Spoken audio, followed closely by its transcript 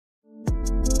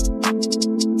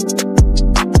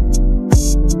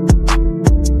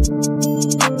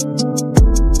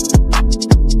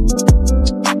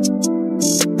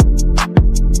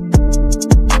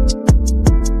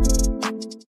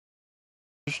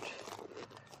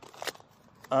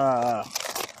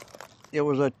It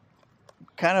was a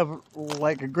kind of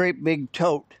like a great big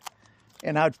tote,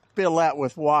 and I'd fill that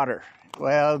with water.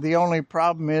 Well, the only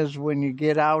problem is when you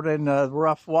get out in the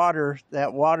rough water,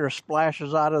 that water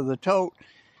splashes out of the tote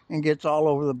and gets all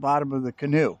over the bottom of the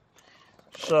canoe.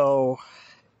 So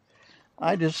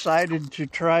I decided to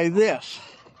try this.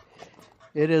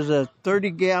 It is a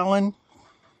 30-gallon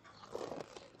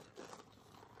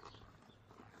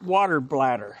water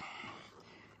bladder,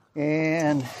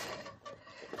 and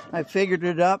I figured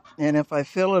it up, and if I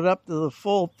fill it up to the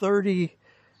full 30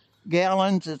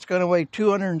 gallons, it's going to weigh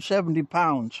 270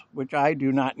 pounds, which I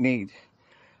do not need.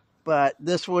 But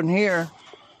this one here,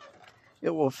 it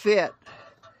will fit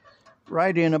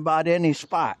right in about any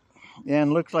spot,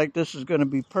 and looks like this is going to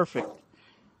be perfect.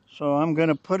 So I'm going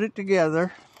to put it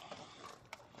together.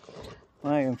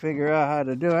 I can figure out how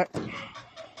to do it.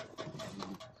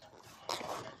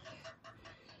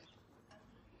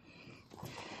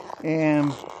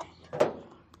 And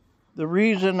the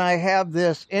reason I have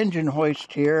this engine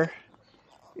hoist here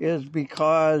is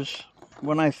because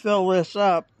when I fill this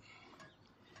up,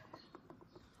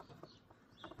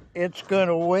 it's going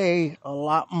to weigh a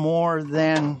lot more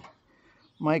than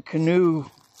my canoe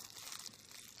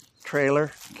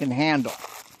trailer can handle.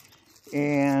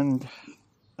 And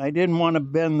I didn't want to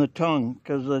bend the tongue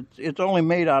because it's only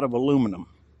made out of aluminum.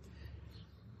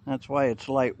 That's why it's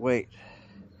lightweight.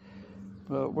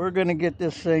 But we're going to get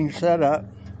this thing set up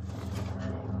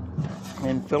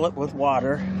and fill it with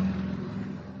water.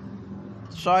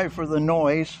 Sorry for the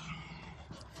noise.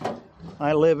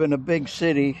 I live in a big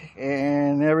city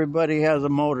and everybody has a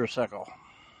motorcycle.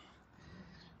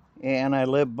 And I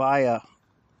live by a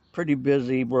pretty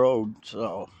busy road,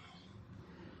 so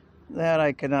that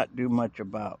I cannot do much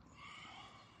about.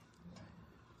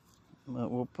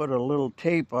 But we'll put a little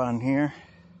tape on here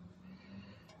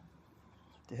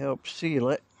to help seal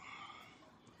it.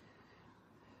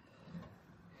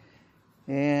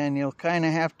 And you'll kind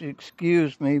of have to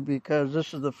excuse me because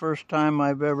this is the first time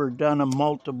I've ever done a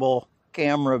multiple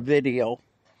camera video.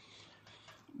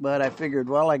 But I figured,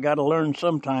 well, I got to learn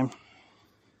sometime.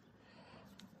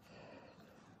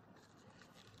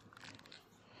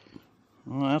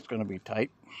 Well, that's going to be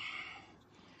tight.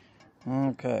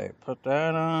 Okay, put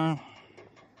that on.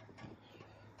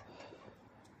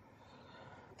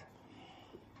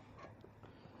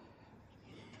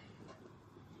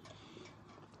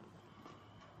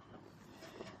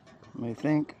 Let me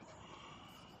think.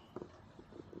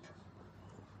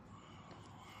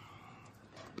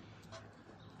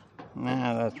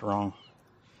 Nah, that's wrong.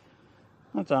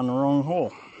 That's on the wrong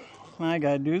hole. I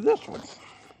gotta do this one.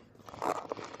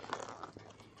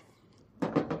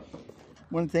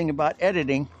 One thing about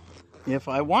editing, if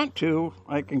I want to,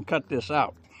 I can cut this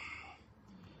out.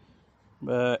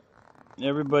 But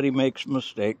everybody makes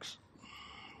mistakes.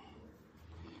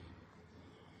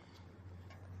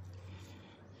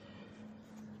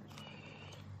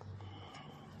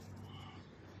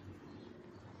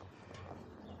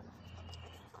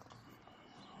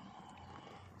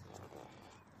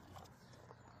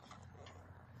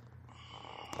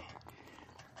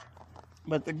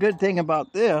 But the good thing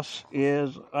about this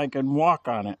is I can walk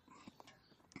on it.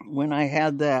 When I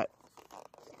had that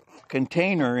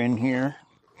container in here,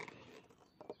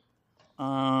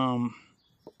 there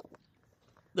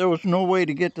was no way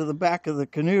to get to the back of the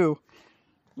canoe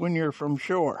when you're from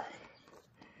shore.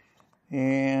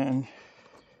 And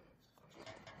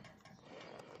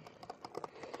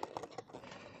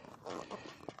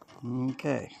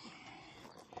okay,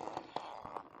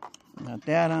 got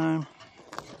that on.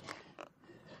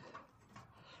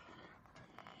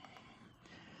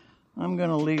 I'm going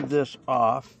to leave this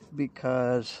off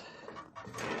because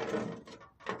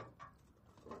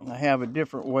I have a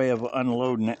different way of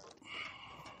unloading it.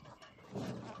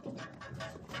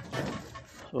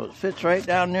 So it fits right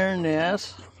down there in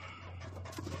this.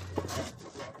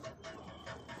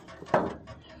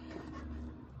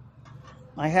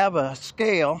 I have a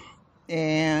scale,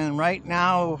 and right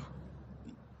now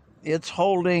it's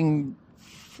holding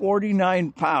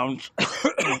 49 pounds.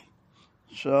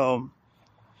 So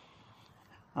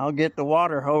I'll get the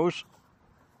water hose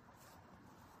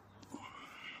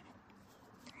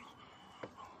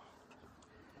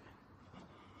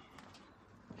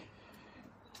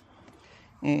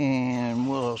and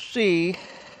we'll see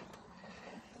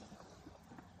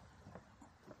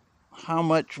how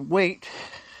much weight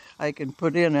I can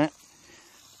put in it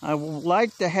I would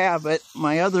like to have it.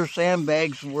 My other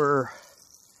sandbags were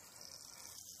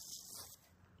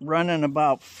running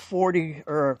about 40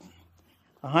 or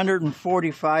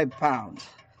 145 pounds.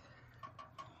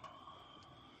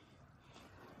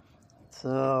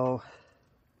 So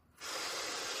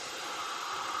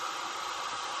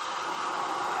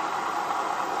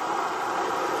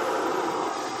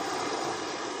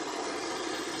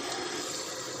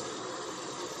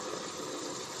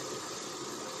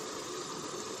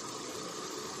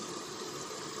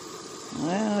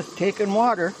well, it's taking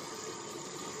water.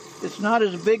 It's not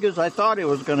as big as I thought it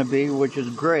was going to be, which is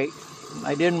great.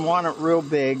 I didn't want it real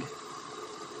big.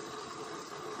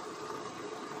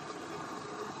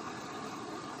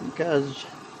 Because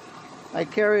I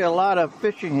carry a lot of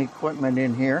fishing equipment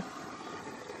in here.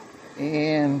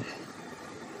 And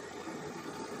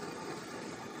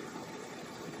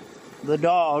the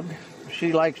dog,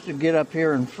 she likes to get up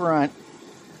here in front.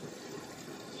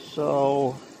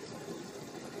 So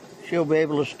she'll be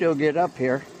able to still get up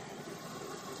here.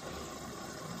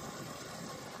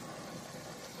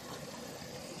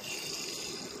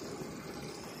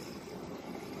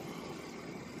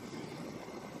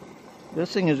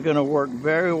 This thing is going to work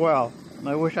very well.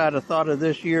 I wish I'd have thought of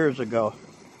this years ago.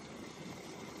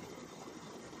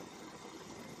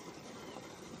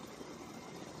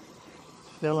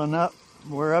 Filling up.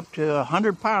 We're up to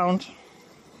 100 pounds.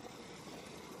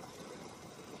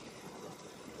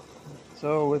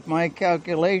 So with my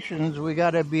calculations, we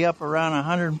got to be up around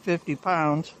 150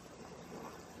 pounds.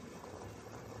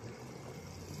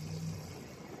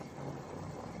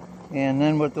 And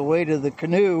then with the weight of the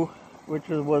canoe, which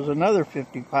was another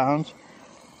 50 pounds,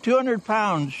 200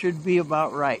 pounds should be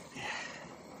about right.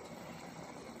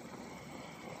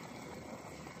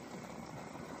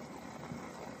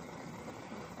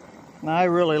 Now, I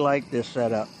really like this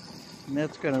setup. And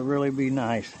that's going to really be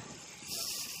nice.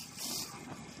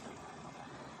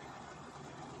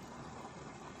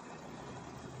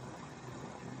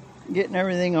 Getting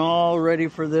everything all ready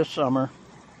for this summer.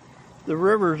 The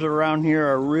rivers around here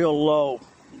are real low,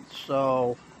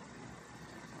 so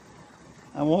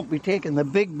I won't be taking the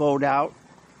big boat out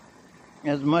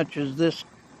as much as this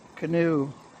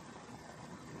canoe.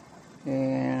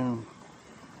 And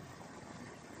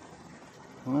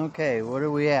okay, what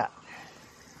are we at?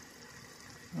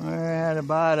 We're at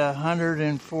about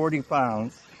 140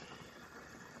 pounds.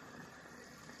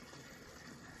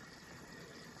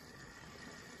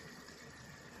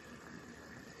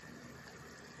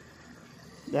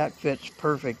 That fits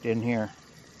perfect in here.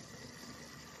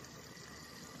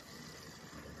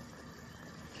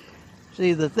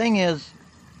 See, the thing is,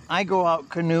 I go out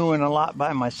canoeing a lot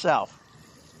by myself.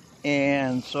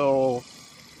 And so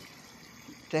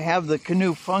to have the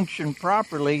canoe function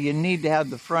properly, you need to have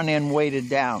the front end weighted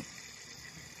down.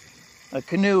 A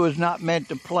canoe is not meant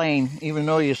to plane, even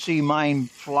though you see mine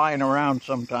flying around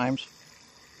sometimes.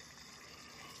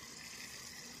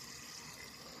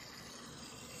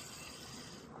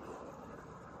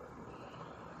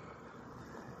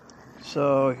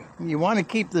 So you want to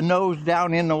keep the nose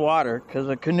down in the water, because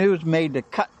a canoe is made to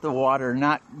cut the water,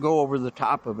 not go over the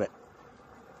top of it.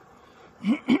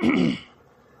 I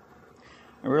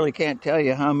really can't tell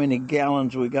you how many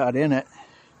gallons we got in it.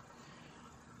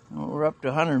 We're up to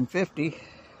 150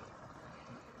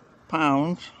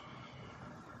 pounds.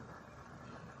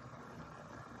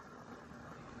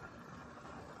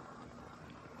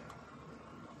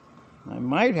 I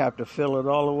might have to fill it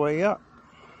all the way up.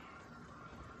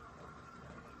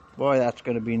 Boy, that's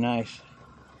going to be nice.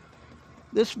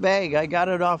 This bag, I got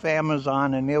it off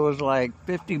Amazon, and it was like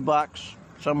 50 bucks,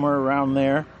 somewhere around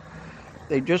there.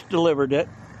 They just delivered it.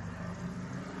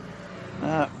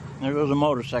 There goes a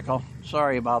motorcycle.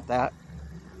 Sorry about that.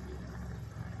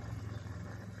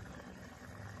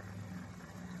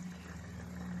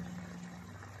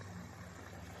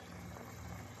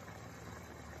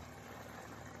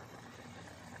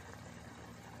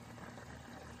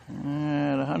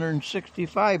 At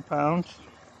 165 pounds.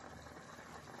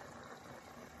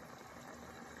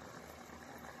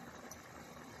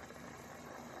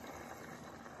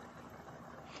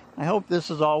 I hope this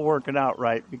is all working out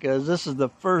right, because this is the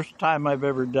first time I've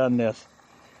ever done this.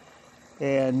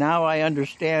 And now I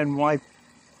understand why,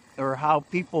 or how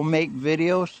people make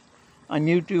videos on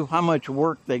YouTube, how much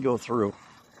work they go through.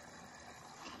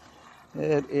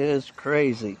 It is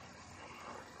crazy.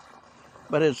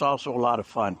 But it's also a lot of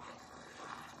fun.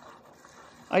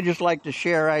 I just like to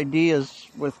share ideas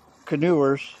with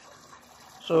canoers,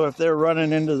 so if they're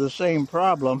running into the same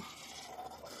problem.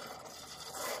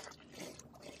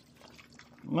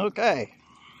 Okay.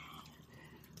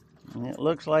 And it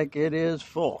looks like it is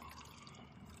full.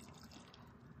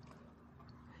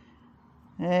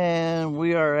 And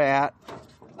we are at,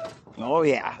 oh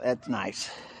yeah, that's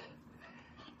nice.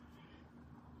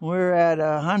 We're at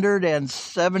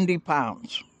 170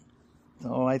 pounds.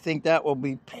 So I think that will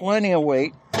be plenty of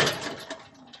weight.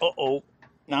 Uh-oh,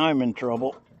 now I'm in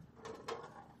trouble.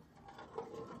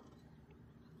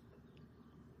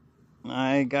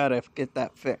 I gotta get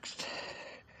that fixed,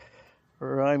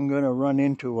 or I'm gonna run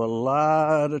into a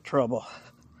lot of trouble.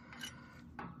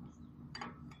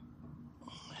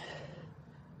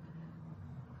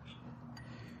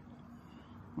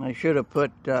 I should have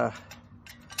put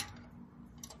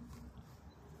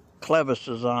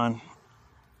clevises on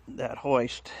that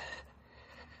hoist.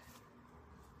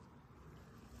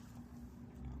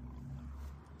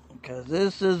 Because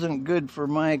this isn't good for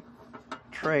my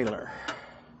trailer.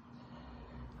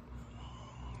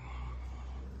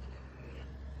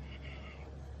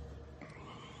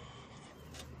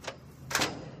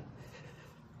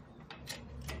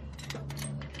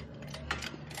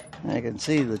 I can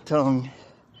see the tongue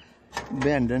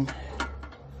bending.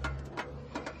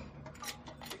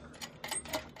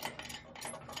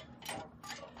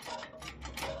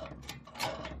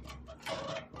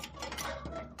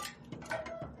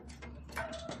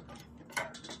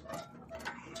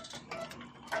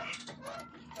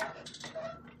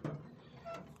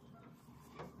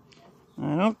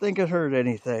 I don't think it hurt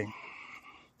anything.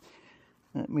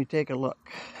 Let me take a look.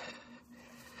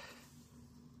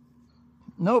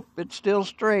 Nope, it's still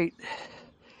straight.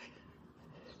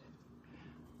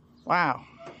 Wow.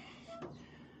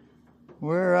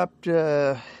 We're up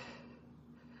to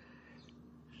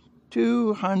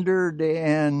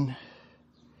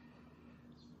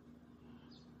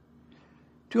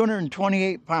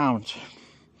 228 pounds.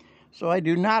 So I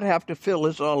do not have to fill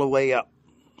this all the way up,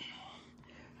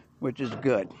 which is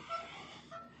good.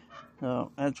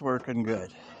 So that's working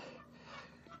good.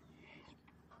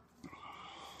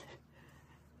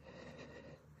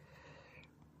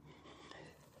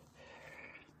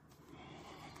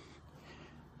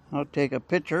 I'll take a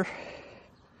picture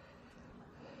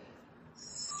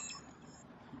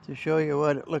to show you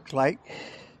what it looks like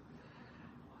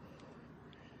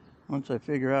once I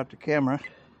figure out the camera.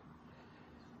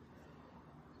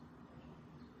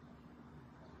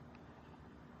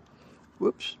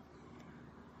 Whoops.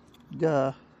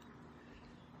 Duh.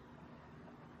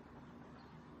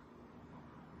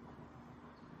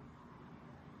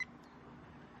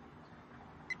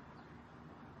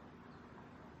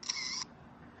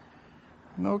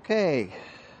 Okay.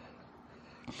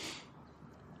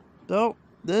 So,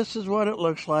 this is what it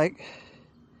looks like.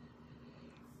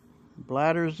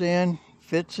 Bladder's in,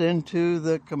 fits into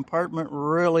the compartment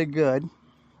really good.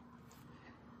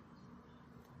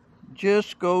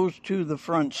 Just goes to the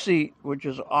front seat, which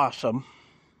is awesome.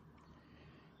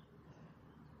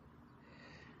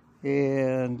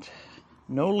 And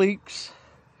no leaks.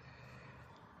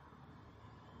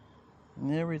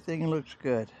 And everything looks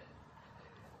good.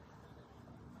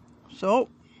 So,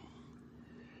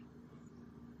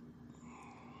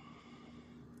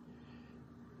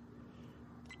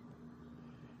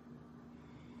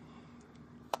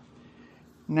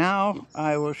 now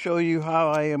I will show you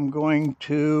how I am going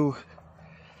to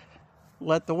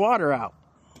let the water out.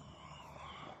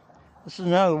 This is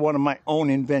another one of my own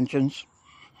inventions.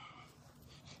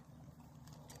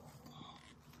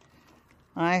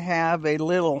 I have a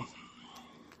little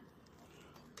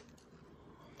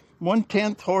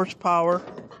 1/10 horsepower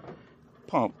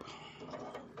pump.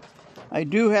 I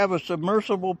do have a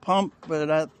submersible pump,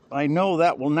 but I know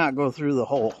that will not go through the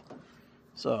hole.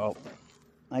 So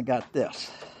I got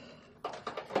this.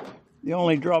 The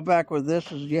only drawback with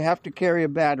this is you have to carry a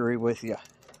battery with you.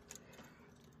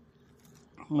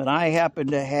 But I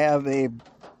happen to have a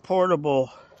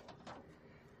portable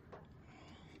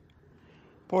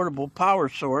power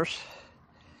source,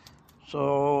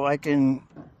 so I can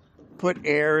put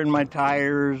air in my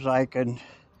tires. I can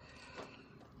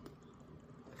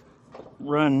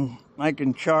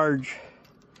charge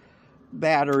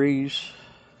batteries.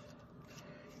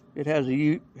 It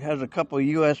has a couple of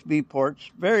USB ports,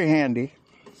 very handy.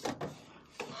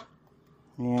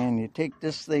 And you take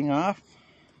this thing off.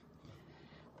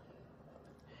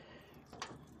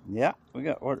 Yeah, we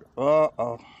got water.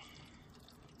 Uh-oh.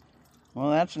 Well,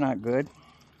 that's not good.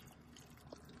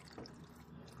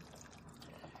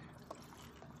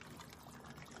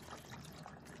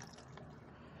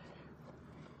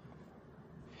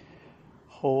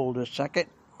 Hold a second.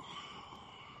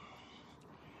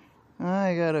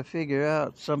 I gotta figure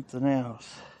out something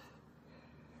else.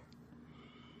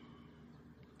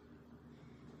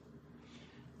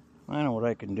 I know what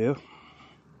I can do.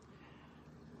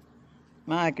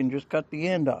 I can just cut the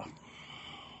end off.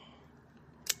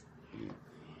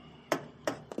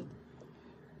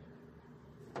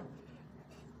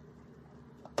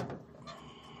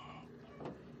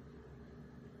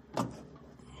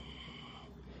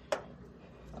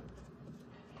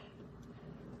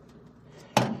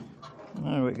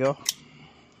 There we go.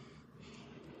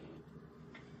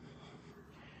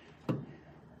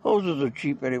 Hoses are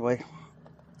cheap anyway.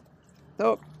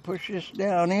 So, push this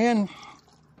down in.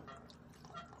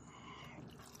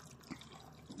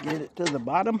 Get it to the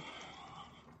bottom.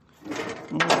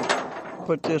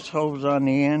 Put this hose on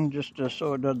the end just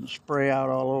so it doesn't spray out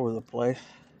all over the place.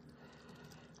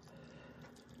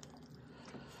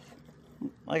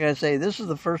 Like I say, this is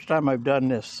the first time I've done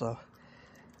this, so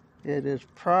it is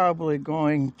probably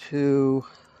going to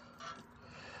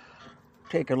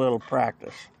take a little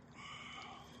practice.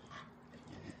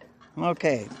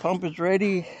 Okay, pump is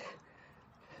ready.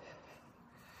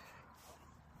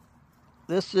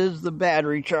 This is the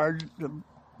battery charge, the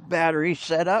battery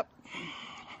setup.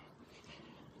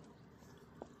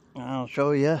 I'll show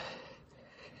you.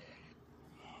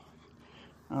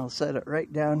 I'll set it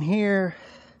right down here.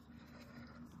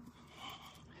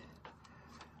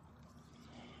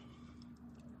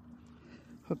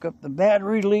 Hook up the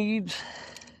battery leads.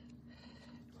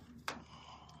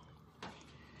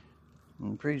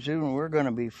 And pretty soon we're going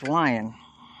to be flying.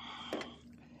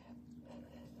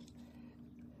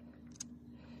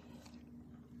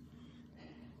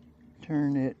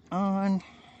 Turn it on.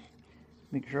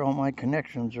 Make sure all my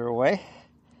connections are away.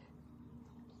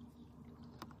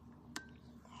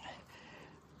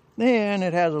 Then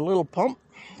it has a little pump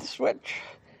switch.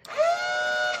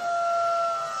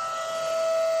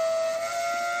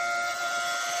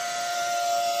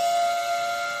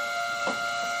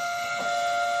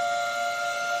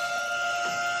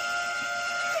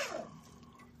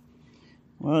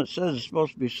 Well, it says it's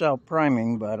supposed to be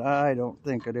self-priming, but I don't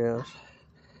think it is.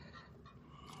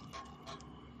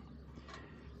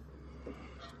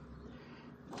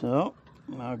 So,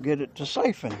 I'll get it to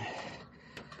siphon.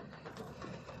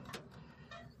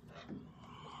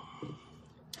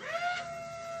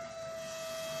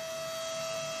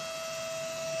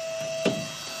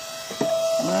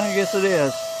 I guess it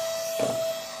is.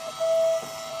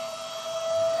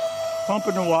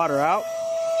 Pumping the water out.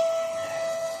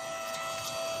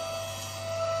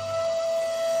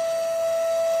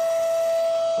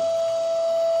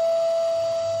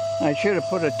 I should have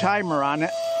put a timer on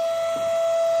it.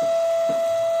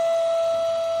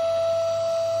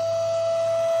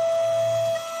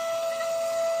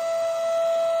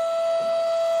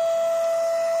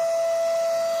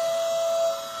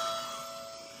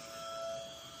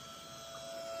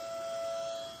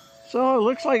 So it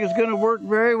looks like it's going to work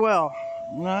very well.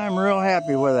 And I'm real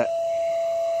happy with it.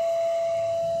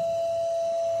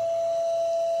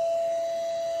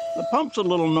 The pump's a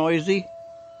little noisy.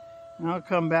 I'll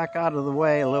come back out of the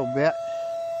way a little bit.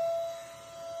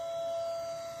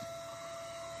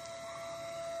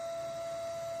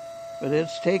 But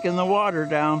it's taking the water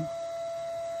down.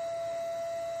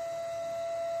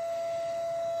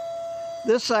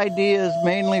 This idea is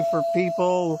mainly for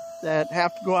people that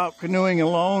have to go out canoeing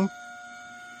alone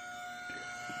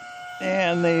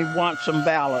and they want some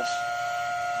ballast.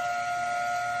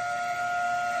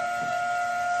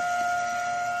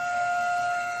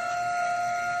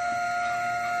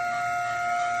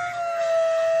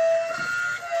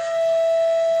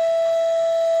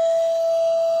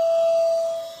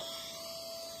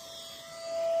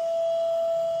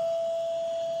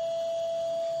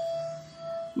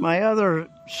 My other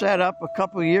setup a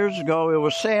couple of years ago, it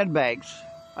was sandbags.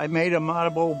 I made them out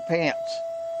of old pants.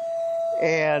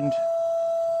 And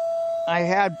I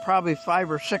had probably 5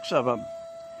 or 6 of them.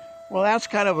 Well, that's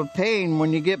kind of a pain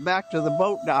when you get back to the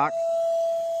boat dock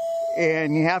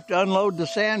and you have to unload the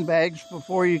sandbags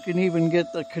before you can even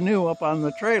get the canoe up on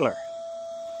the trailer.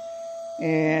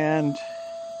 And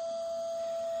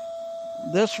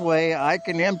this way I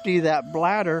can empty that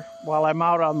bladder while I'm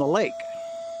out on the lake.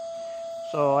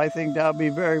 So I think that'll be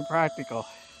very practical.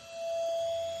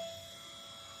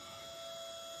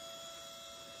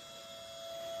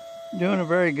 Doing a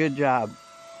very good job.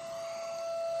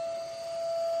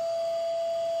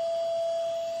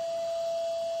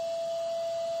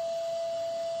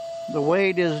 The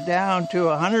weight is down to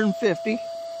 150.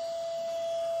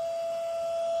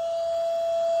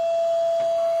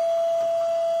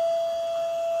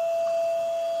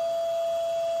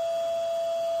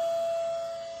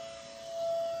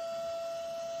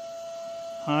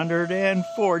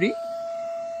 $140.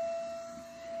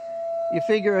 You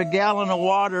figure a gallon of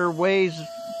water weighs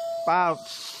about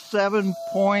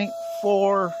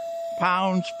 7.4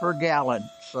 pounds per gallon.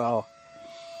 So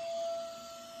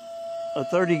a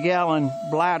 30-gallon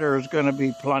bladder is going to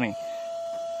be plenty.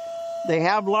 They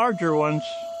have larger ones,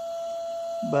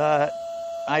 but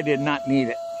I did not need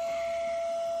it.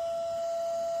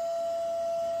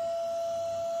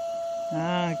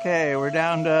 Okay, we're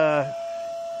down to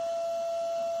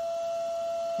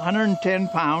 110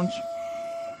 pounds.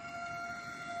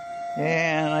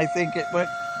 And I think it went,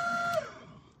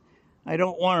 I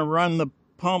don't want to run the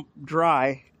pump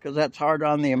dry because that's hard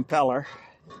on the impeller,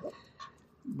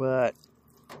 but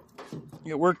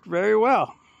it worked very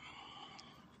well.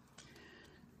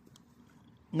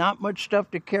 Not much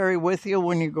stuff to carry with you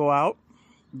when you go out,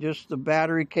 just the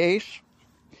battery case,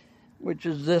 which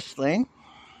is this thing,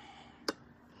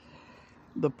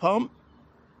 the pump,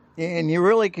 and you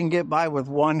really can get by with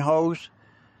one hose,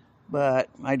 but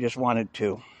I just wanted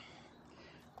two.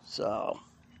 So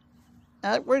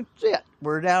that's it.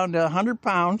 We're down to 100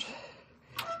 pounds,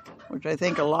 which I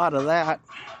think a lot of that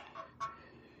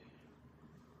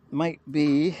might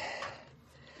be,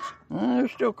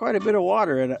 there's still quite a bit of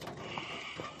water in it.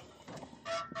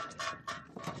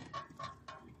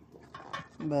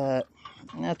 But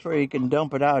that's where you can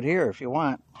dump it out here if you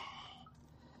want.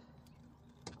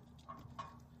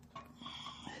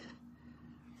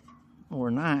 Or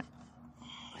not.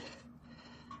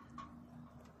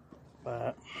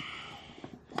 But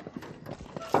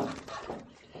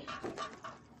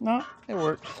no, it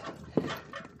works.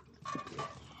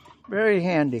 Very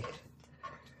handy.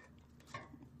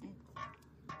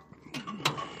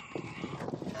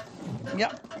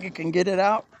 Yep, you can get it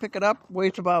out, pick it up,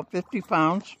 weighs about 50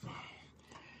 pounds.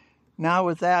 Now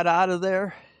with that out of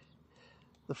there,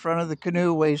 the front of the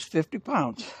canoe weighs 50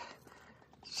 pounds.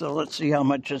 So let's see how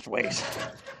much this weighs.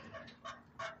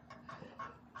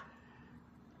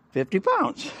 50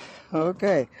 pounds.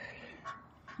 Okay.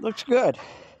 Looks good.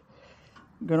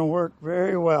 Gonna work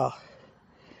very well.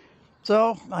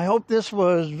 So I hope this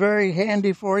was very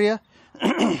handy for you.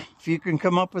 If you can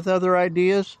come up with other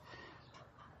ideas,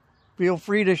 feel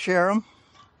free to share them.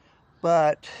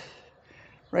 But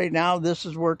right now this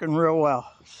is working real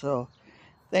well. So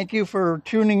thank you for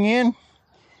tuning in.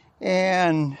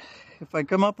 And if I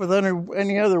come up with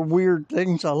any other weird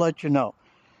things, I'll let you know.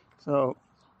 So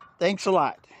thanks a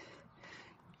lot.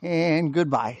 And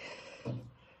goodbye.